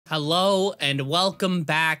Hello and welcome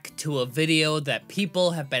back to a video that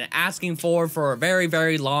people have been asking for a very,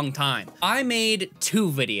 very long time. I made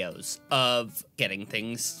 2 videos of getting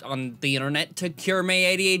things on the internet to cure my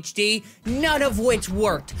ADHD, none of which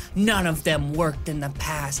worked. None of them worked in the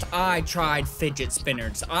past. I tried fidget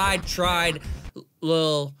spinners. I tried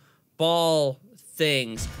little ball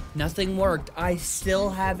things. Nothing worked. I still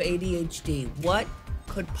have ADHD. What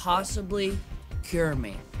could possibly cure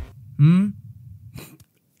me?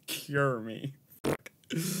 Cure me.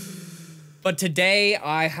 But today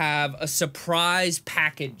I have a surprise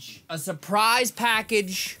package. A surprise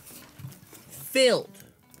package filled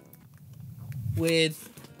with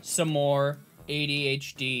some more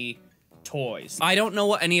ADHD toys. I don't know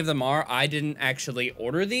what any of them are. I didn't actually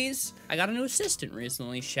order these. I got a new assistant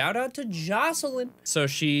recently. Shout out to Jocelyn. So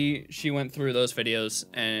she went through those videos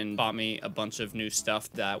and bought me a bunch of new stuff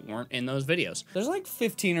that weren't in those videos. There's like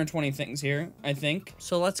 15 or 20 things here, I think.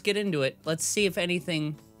 So let's get into it. Let's see if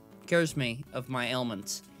anything cures me of my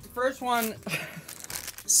ailments. First one,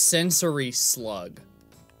 sensory slug.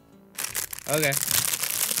 Okay.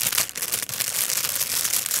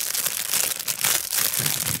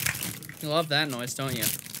 You love that noise, don't you?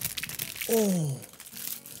 Oh,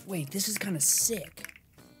 wait, this is kind of sick.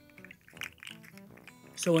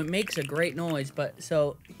 So it makes a great noise, but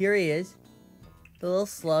so here he is, the little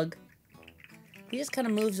slug. He just kind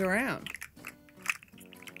of moves around.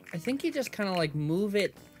 I think you just kind of like move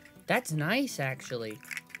it. That's nice, actually.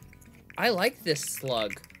 I like this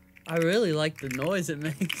slug. I really like the noise it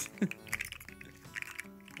makes.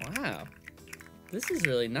 Wow, this is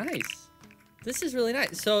really nice. This is really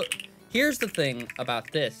nice. So here's the thing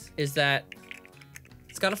about this, is that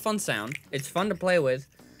it's got a fun sound. It's fun to play with,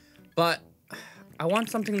 but I want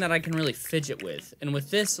something that I can really fidget with. And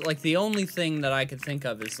with this, like, the only thing that I could think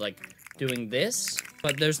of is, like, doing this,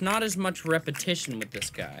 but there's not as much repetition with this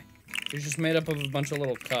guy. He's just made up of a bunch of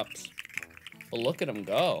little cups. But look at him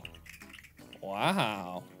go.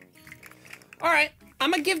 Wow. All right,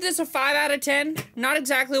 I'm gonna give this a 5 out of 10. Not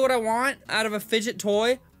exactly what I want out of a fidget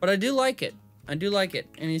toy, but I do like it. I do like it.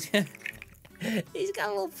 And he's got a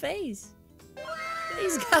little face.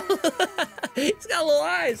 He's got little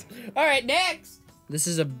eyes. All right, next. This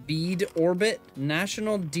is a bead orbit.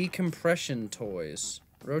 National Decompression Toys.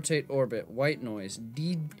 Rotate orbit. White noise.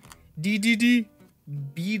 DDD.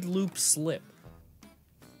 Bead loop slip.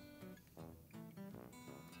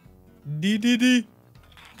 DDD.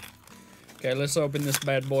 Okay, let's open this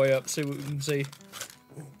bad boy up. See what we can see.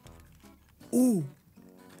 Ooh.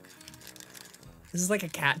 This is like a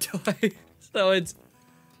cat toy. So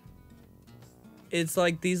it's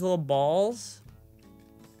like these little balls.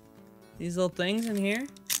 These little things in here.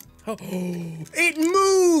 Oh, it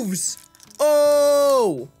moves!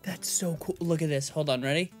 Oh! That's so cool. Look at this. Hold on,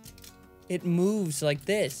 ready? It moves like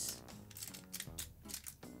this.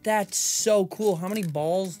 That's so cool. How many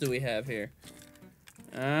balls do we have here?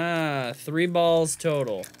 Ah, 3 balls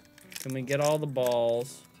total. Can we get all the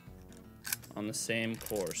balls on the same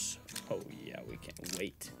course? Oh yeah, we can't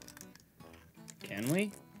wait. Can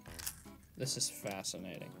we? This is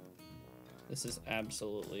fascinating. This is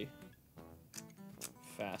absolutely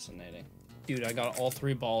fascinating. Dude, I got all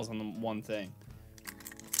 3 balls on the one thing.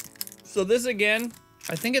 So this again,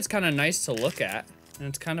 I think it's kind of nice to look at, and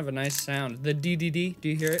it's kind of a nice sound. The DDD, do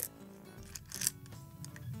you hear it?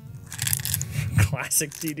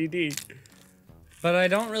 Classic DDD. But I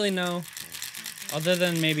don't really know, other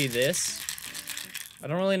than maybe this, I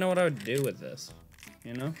don't really know what I would do with this,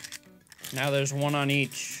 you know? Now there's 1 on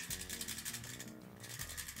each.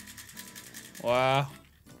 Wow.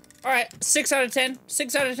 All right, 6 out of 10.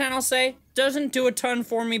 6 out of 10, I'll say. Doesn't do a ton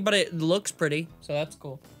for me, but it looks pretty, so that's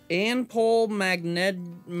cool. Anpole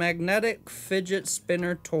magnetic fidget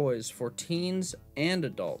spinner toys for teens and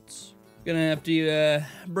adults. Gonna have to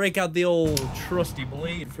break out the old trusty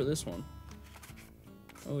blade for this one.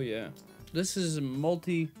 Oh yeah. This is a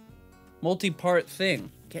multi-part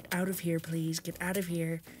thing. Get out of here, please. Get out of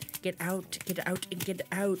here. Get out, get out, and get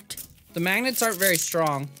out. The magnets aren't very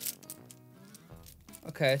strong.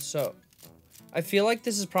 Okay, so I feel like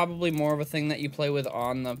this is probably more of a thing that you play with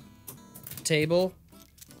on the table.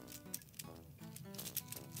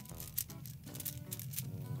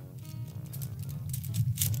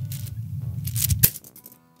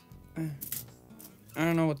 I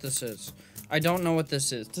don't know what this is. I don't know what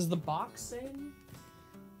this is. Does the box say anything?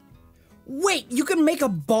 Wait, you can make a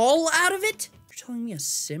ball out of it? You're telling me a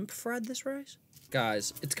simp fried this rice?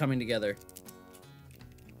 Guys, it's coming together.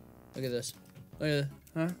 Look at this. Look at this.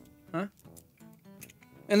 Huh? Huh?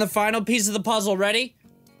 And the final piece of the puzzle. Ready?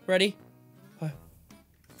 Ready?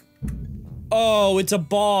 Oh, it's a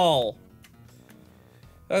ball.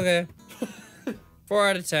 Okay. 4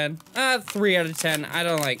 out of 10. 3 out of 10. I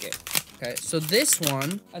don't like it. Okay, so this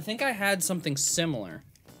one, I think I had something similar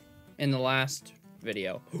in the last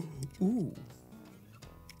video. Ooh.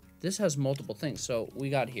 This has multiple things. So we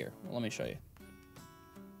got here. Let me show you.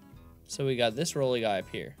 So we got this rolly guy up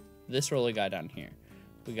here. This rolly guy down here.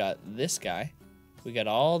 We got this guy. We got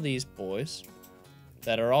all these boys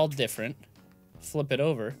that are all different. Flip it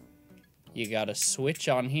over. You got a switch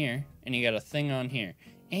on here, and you got a thing on here.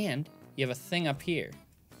 And you have a thing up here.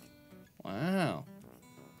 Wow.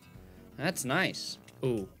 That's nice.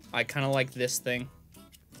 Ooh, I kind of like this thing.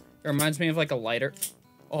 It reminds me of like a lighter.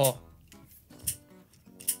 Oh.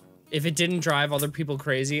 If it didn't drive other people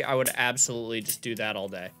crazy, I would absolutely just do that all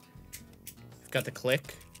day. Got the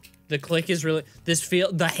click. The click is really,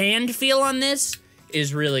 the hand feel on this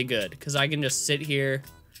is really good because I can just sit here.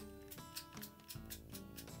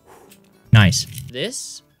 Nice.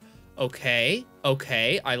 This, okay,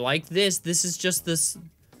 I like this. This is just the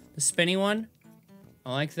spinny one.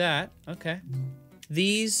 I like that, okay.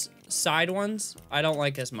 These side ones, I don't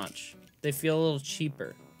like as much. They feel a little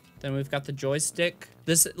cheaper. Then we've got the joystick.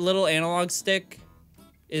 This little analog stick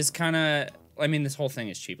is kind of, I mean, this whole thing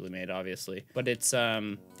is cheaply made, obviously. But it's,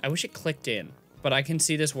 I wish it clicked in. But I can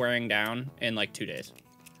see this wearing down in, like, 2 days.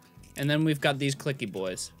 And then we've got these clicky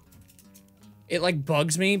boys. It, like,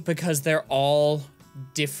 bugs me because they're all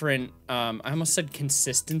different, I almost said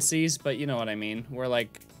consistencies, but you know what I mean. Where,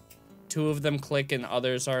 like, 2 of them click and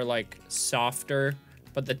others are, like, softer.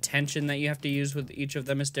 But the tension that you have to use with each of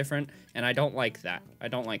them is different. And I don't like that. I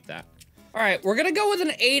don't like that. All right, we're gonna go with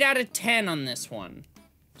an 8 out of 10 on this one.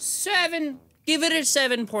 7. Give it a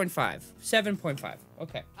 7.5. 7.5.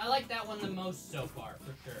 Okay. I like that one the most so far,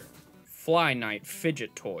 for sure. Fly Night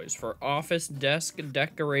Fidget Toys for office, desk,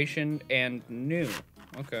 decoration, and new.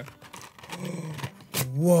 Okay.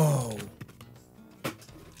 Whoa.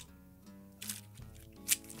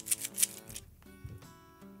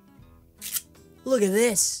 Look at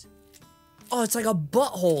this. Oh, it's like a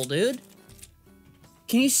butthole, dude.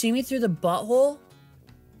 Can you see me through the butthole?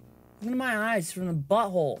 Look at my eyes from the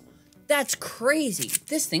butthole. That's crazy.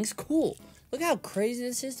 This thing's cool. Look how crazy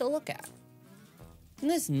this is to look at. Isn't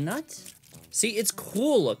this nuts? See, it's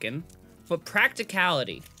cool looking, but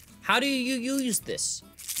practicality. How do you use this?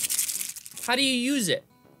 How do you use it?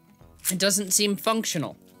 It doesn't seem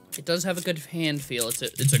functional. It does have a good hand feel.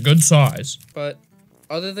 It's a good size. But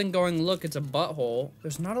other than going, look, it's a butthole,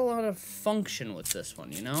 there's not a lot of function with this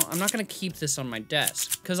one, you know? I'm not gonna keep this on my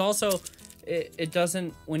desk. Because also, it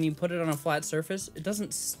doesn't, when you put it on a flat surface, it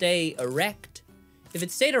doesn't stay erect. If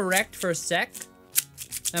it stayed erect for a sec,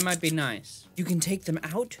 that might be nice. You can take them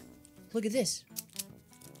out. Look at this.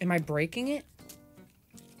 Am I breaking it?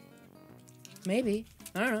 Maybe.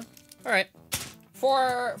 I don't know. All right.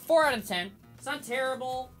 4 out of 10. It's not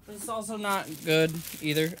terrible, but it's also not good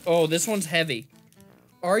either. Oh, this one's heavy.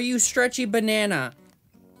 Are you stretchy banana?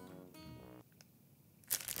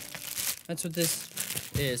 That's what this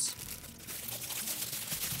is.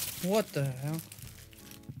 What the hell?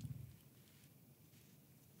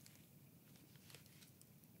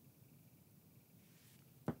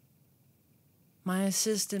 My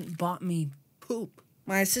assistant bought me poop.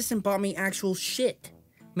 My assistant bought me actual shit.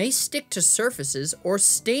 May stick to surfaces or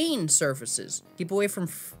stain surfaces. Keep away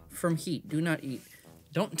from heat. Do not eat.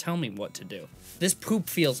 Don't tell me what to do. This poop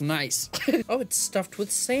feels nice. Oh, it's stuffed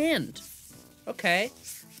with sand. Okay.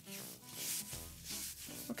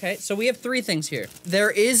 Okay, so we have 3 things here. There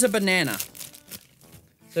is a banana.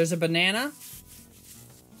 There's a banana.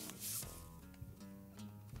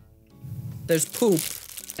 There's poop.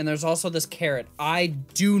 And there's also this carrot. I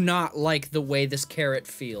do not like the way this carrot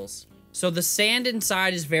feels. So the sand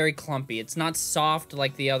inside is very clumpy. It's not soft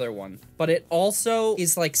like the other one. But it also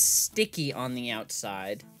is like sticky on the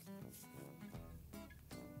outside.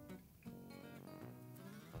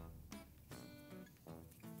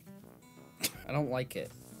 I don't like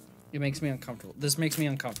it. It makes me uncomfortable. This makes me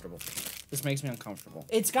uncomfortable. This makes me uncomfortable.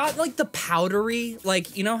 It's got like the powdery,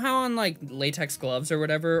 like, you know how on like latex gloves or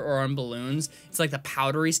whatever, or on balloons, it's like the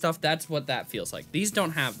powdery stuff? That's what that feels like. These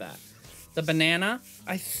don't have that. The banana,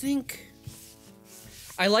 I think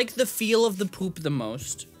I like the feel of the poop the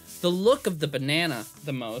most, the look of the banana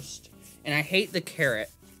the most, and I hate the carrot.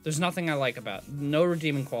 There's nothing I like about, no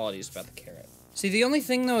redeeming qualities about the carrot. See, the only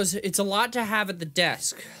thing though is it's a lot to have at the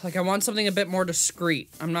desk. Like, I want something a bit more discreet.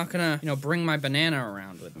 I'm not gonna, you know, bring my banana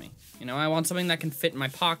around with me. You know, I want something that can fit in my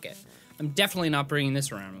pocket. I'm definitely not bringing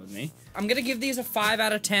this around with me. I'm gonna give these a 5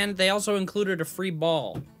 out of 10. They also included a free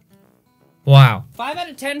ball. Wow. 5 out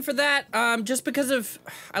of 10 for that, just because of,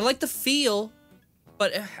 I like the feel,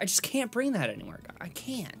 but I just can't bring that anywhere. I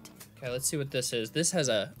can't. Okay, let's see what this is. This has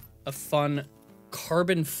a fun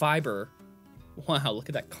carbon fiber. Wow, look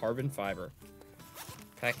at that carbon fiber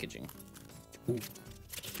packaging. Ooh.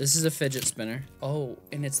 This is a fidget spinner. Oh,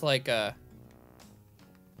 and it's like a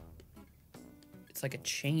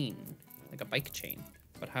chain, like a bike chain.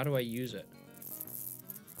 But how do I use it?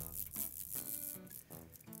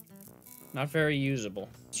 Not very usable.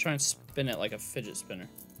 Let's try and spin it like a fidget spinner.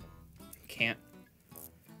 Can't.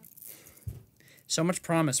 So much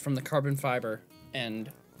promise from the carbon fiber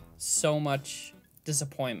and so much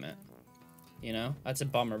disappointment. You know, that's a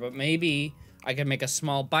bummer, but maybe I could make a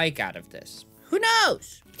small bike out of this. Who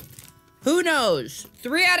knows? Who knows?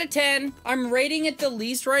 3 out of 10. I'm rating it the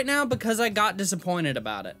least right now because I got disappointed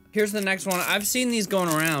about it. Here's the next one. I've seen these going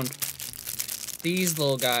around. These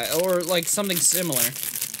little guys, or like something similar.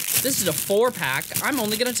 This is a 4-pack. I'm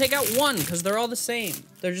only gonna take out one because they're all the same.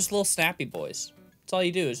 They're just little snappy boys. That's all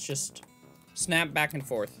you do is just snap back and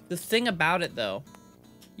forth. The thing about it though,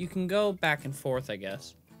 you can go back and forth, I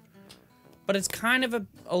guess. But it's kind of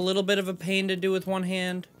a little bit of a pain to do with one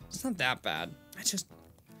hand. It's not that bad.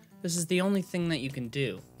 This is the only thing that you can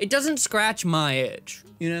do. It doesn't scratch my itch,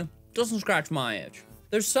 you know? It doesn't scratch my itch.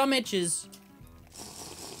 There's some itches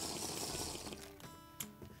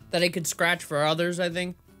that it could scratch for others, I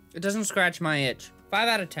think. It doesn't scratch my itch. 5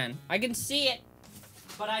 out of 10. I can see it,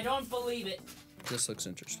 but I don't believe it. This looks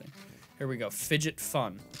interesting. Here we go, Fidget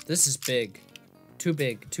Fun. This is big, too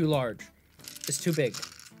large. It's too big.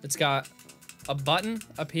 It's got a button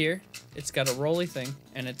up here. It's got a rolly thing,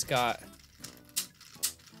 and it's got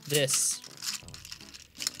this.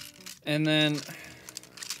 And then,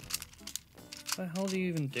 what the hell do you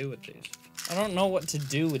even do with these? I don't know what to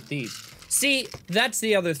do with these. See, that's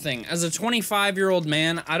the other thing. As a 25-year-old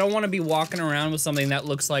man, I don't want to be walking around with something that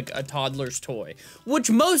looks like a toddler's toy, which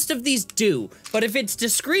most of these do, but if it's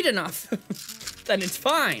discreet enough, then it's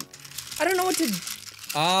fine. I don't know what to...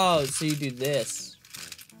 Oh, so you do this.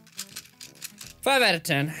 5 out of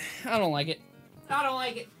 10. I don't like it. I don't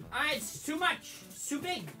like it. It's too much. It's too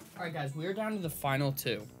big. All right, guys, we're down to the final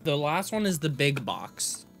 2. The last one is the big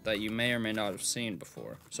box that you may or may not have seen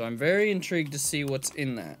before. So I'm very intrigued to see what's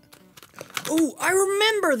in that. Oh, I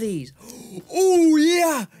remember these. Oh,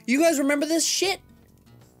 yeah. You guys remember this shit?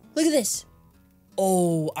 Look at this.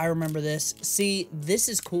 Oh, I remember this. See, this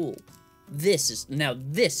is cool. This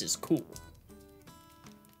is cool.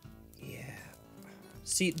 Yeah.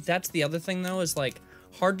 See, that's the other thing, though, is like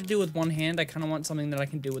hard to do with one hand. I kind of want something that I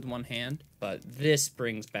can do with one hand. But this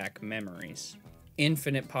brings back memories.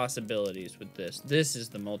 Infinite possibilities with this. This is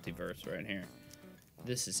the multiverse right here.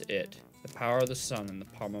 This is it. The power of the sun in the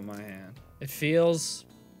palm of my hand. It feels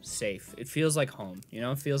safe. It feels like home. You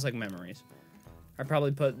know, it feels like memories. I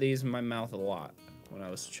probably put these in my mouth a lot when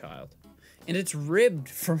I was a child. And it's ribbed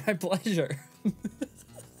for my pleasure.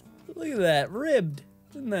 Look at that, ribbed.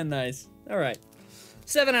 Isn't that nice? All right,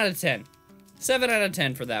 7 out of 10. 7 out of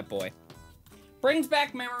 10 for that boy. Brings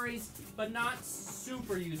back memories, but not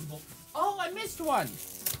super usable. Oh, I missed one.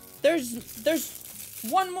 There's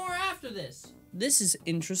one more after this. This is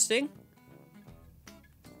interesting.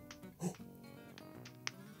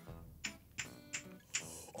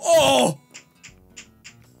 Oh!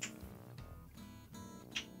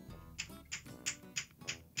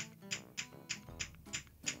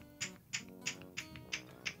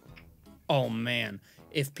 Oh man,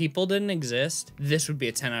 if people didn't exist, this would be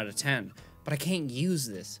a 10 out of 10. But I can't use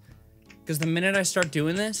this. Because the minute I start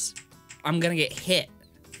doing this, I'm gonna get hit.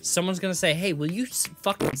 Someone's gonna say, hey, will you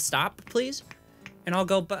fucking stop, please? And I'll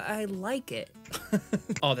go, but I like it.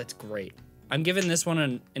 Oh, that's great. I'm giving this one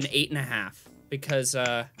an 8.5 because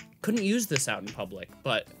couldn't use this out in public,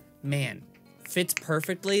 but man, fits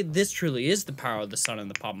perfectly. This truly is the power of the sun in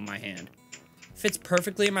the palm of my hand. Fits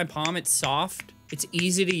perfectly in my palm. It's soft. It's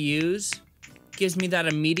easy to use. Gives me that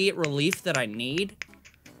immediate relief that I need.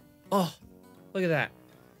 Oh, look at that.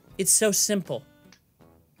 It's so simple.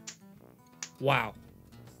 Wow.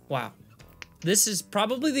 Wow. This is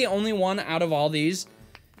probably the only one out of all these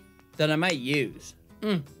that I might use.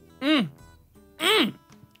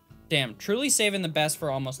 Damn, truly saving the best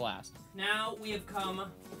for almost last. Now we have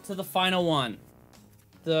come to the final one.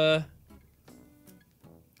 There's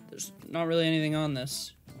not really anything on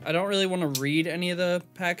this. I don't really want to read any of the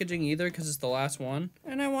packaging either because it's the last one.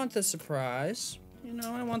 And I want the surprise. You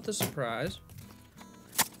know, I want the surprise.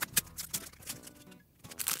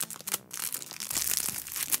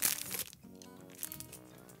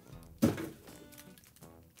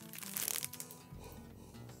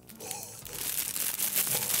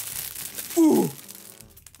 Ooh.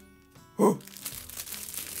 Ooh.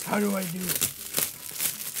 How do I do it?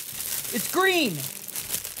 It's green!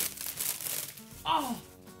 Oh!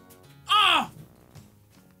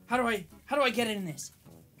 How do I get in this?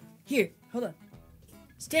 Here, hold on.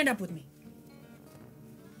 Stand up with me.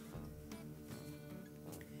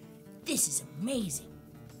 This is amazing.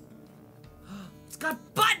 It's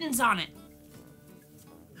got buttons on it.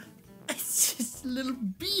 It's just a little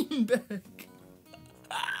beanbag.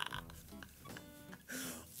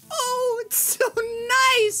 Oh, it's so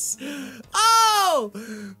nice. Oh,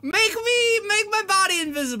 make my body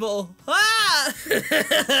invisible. Ah.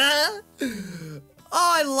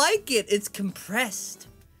 Oh, I like it. It's compressed.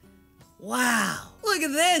 Wow. Look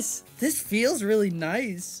at this. This feels really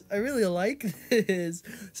nice. I really like this.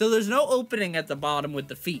 So there's no opening at the bottom with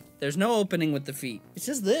the feet. There's no opening with the feet. It's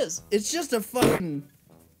just this. It's just a fucking...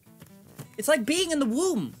 It's like being in the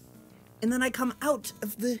womb. And then I come out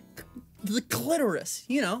of the clitoris,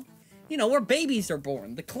 you know? You know, where babies are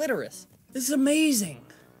born. The clitoris. This is amazing.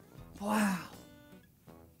 Wow.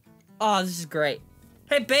 Oh, this is great.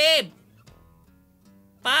 Hey, babe.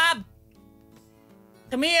 Bob.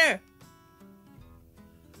 Come here.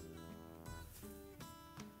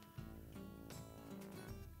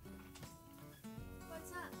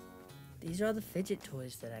 What's up? These are the fidget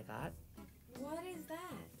toys that I got. What is that?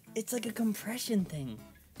 It's like a compression thing.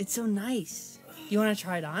 It's so nice. You want to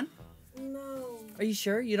try it on? No. Are you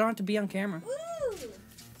sure? You don't have to be on camera. Ooh.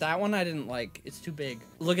 That one I didn't like. It's too big.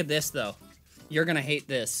 Look at this, though. You're going to hate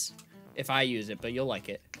this if I use it, but you'll like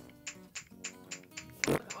it.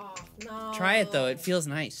 Oh, no. Try it, though. It feels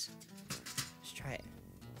nice. Just try it.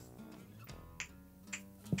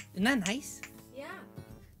 Isn't that nice? Yeah.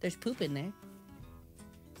 There's poop in there.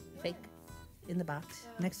 Fake. In the box.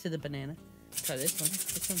 Yeah. Next to the banana. Try this one.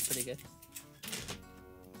 This one's pretty good.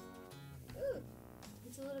 Ooh.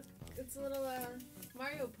 It's a little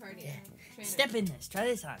Mario Party. Yeah. trainer. Step in this. Try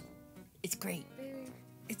this on. It's great. Baby.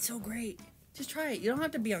 It's so great. Just try it. You don't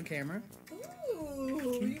have to be on camera.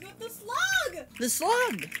 Ooh, you got the slug! The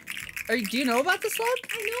slug. Do you know about the slug?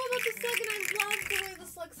 I know about the slug and I love the way the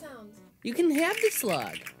slug sounds. You can have the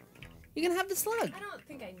slug. You can have the slug. I don't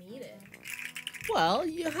think I need it. Well,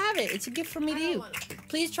 you have it. It's a gift from me I to don't you. want it.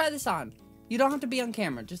 Please try this on. You don't have to be on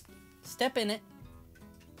camera. Just step in it.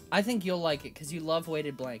 I think you'll like it because you love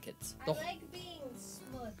weighted blankets. I like being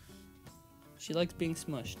smushed. She likes being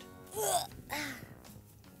smushed.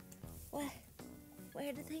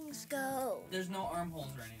 Where do things go? There's no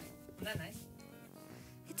armholes or anything. Isn't that nice?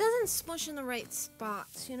 It doesn't smush in the right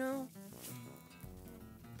spots, you know?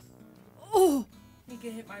 Oh! You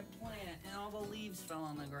could hit my plant and all the leaves fell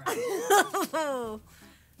on the ground.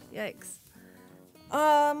 Yikes.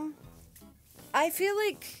 I feel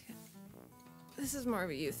like this is more of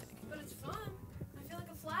a you thing. But it's fun. I feel like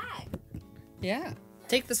a flag. Yeah.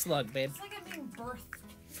 Take the slug, babe. It's like I'm being birthed.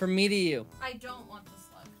 From me to you. I don't want the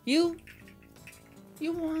slug.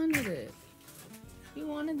 You wanted it. You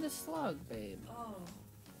wanted the slug, babe. Oh.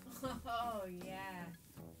 Oh, yeah.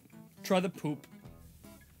 Try the poop.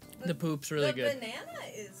 The poop's really good. The banana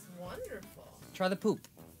is wonderful. Try the poop.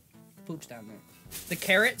 The poop's down there. The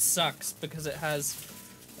carrot sucks because it has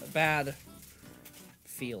a bad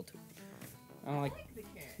feel to it. I don't like. I like the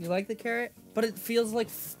carrot. You like the carrot? But it feels like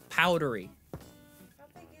powdery.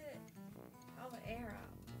 How'd they get all the air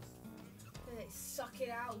out? Do they suck it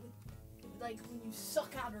out? Like when you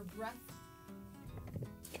suck out her breath?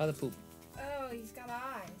 Try the poop. Oh, he's got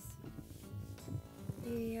eyes.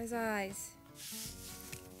 He has eyes.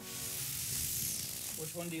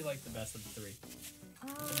 Which one do you like the best of the three?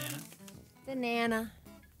 Banana? The Nana.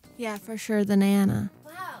 Yeah, for sure, the Nana.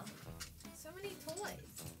 Wow. So many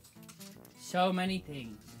toys. So many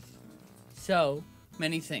things. So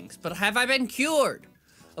many things. But have I been cured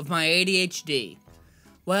of my ADHD?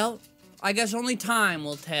 Well, I guess only time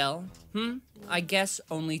will tell. I guess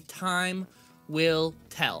only time will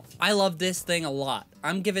tell. I love this thing a lot.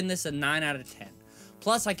 I'm giving this a 9 out of 10.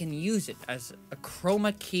 Plus, I can use it as a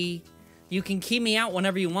chroma key. You can key me out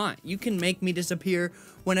whenever you want. You can make me disappear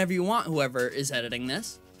whenever you want, whoever is editing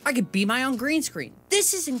this. I could be my own green screen.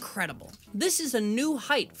 This is incredible. This is a new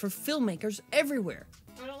height for filmmakers everywhere.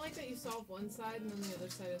 I don't like that you solve one side and then the other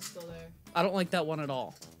side is still there. I don't like that one at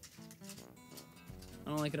all. I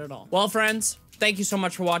don't like it at all. Well, friends, thank you so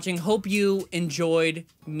much for watching. Hope you enjoyed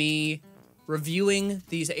me reviewing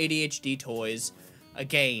these ADHD toys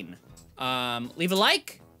again. Leave a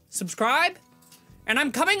like, subscribe, and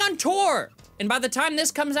I'm coming on tour. And by the time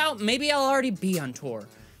this comes out, maybe I'll already be on tour.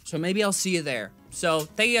 So maybe I'll see you there. So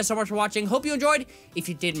thank you guys so much for watching. Hope you enjoyed. If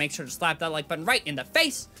you did, make sure to slap that like button right in the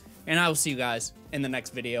face. And I will see you guys in the next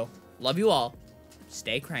video. Love you all.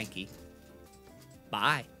 Stay cranky.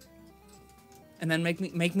 Bye. And then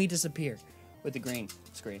make me disappear with the green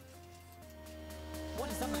screen.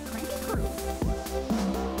 What is up, my cranky crew?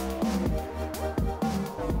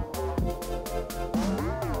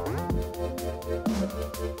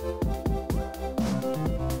 Bye.